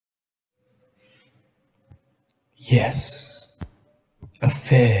Yes, a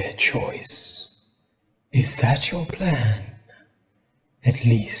fair choice. Is that your plan? At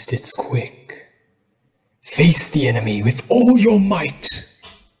least it's quick. Face the enemy with all your might.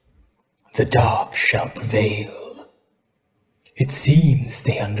 The dark shall prevail. It seems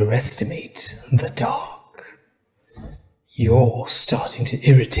they underestimate the dark. You're starting to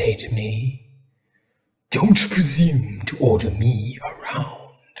irritate me. Don't presume to order me around.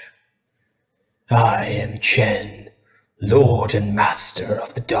 I am Chen, Lord and Master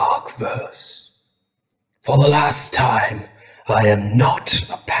of the Dark Verse. For the last time, I am not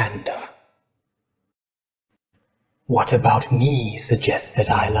a panda. What about me suggests that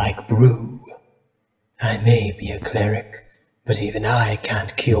I like brew? I may be a cleric, but even I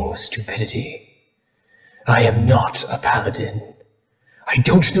can't cure stupidity. I am not a paladin. I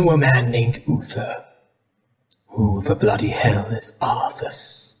don't know a man named Uther. Who the bloody hell is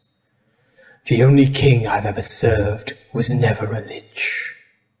Arthas? The only king I've ever served was never a lich.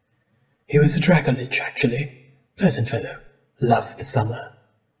 He was a dragon-lich, actually. Pleasant fellow. Loved the summer.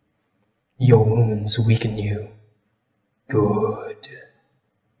 Your wounds weaken you. Good.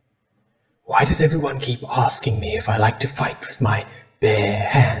 Why does everyone keep asking me if I like to fight with my bare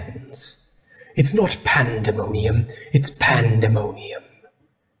hands? It's not pandemonium, it's pandemonium.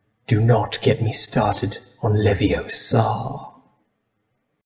 Do not get me started on Leviosa.